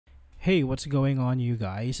Hey, what's going on, you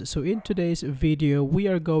guys? So in today's video, we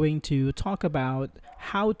are going to talk about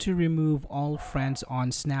how to remove all friends on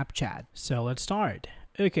Snapchat. So let's start.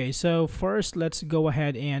 Okay, so first let's go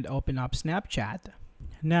ahead and open up Snapchat.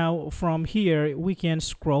 Now from here, we can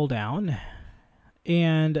scroll down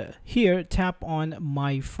and here tap on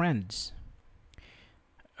My Friends.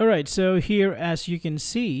 Alright, so here as you can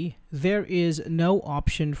see, there is no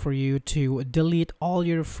option for you to delete all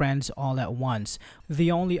your friends all at once. The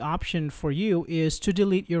only option for you is to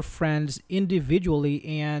delete your friends individually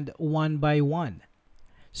and one by one.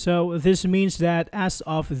 So this means that as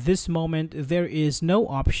of this moment, there is no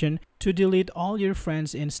option to delete all your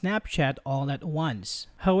friends in Snapchat all at once.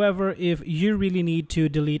 However, if you really need to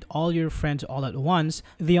delete all your friends all at once,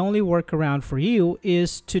 the only workaround for you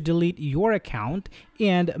is to delete your account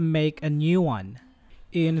and make a new one.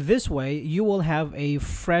 In this way, you will have a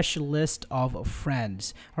fresh list of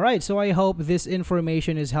friends. Alright, so I hope this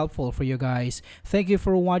information is helpful for you guys. Thank you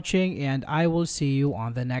for watching and I will see you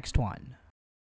on the next one.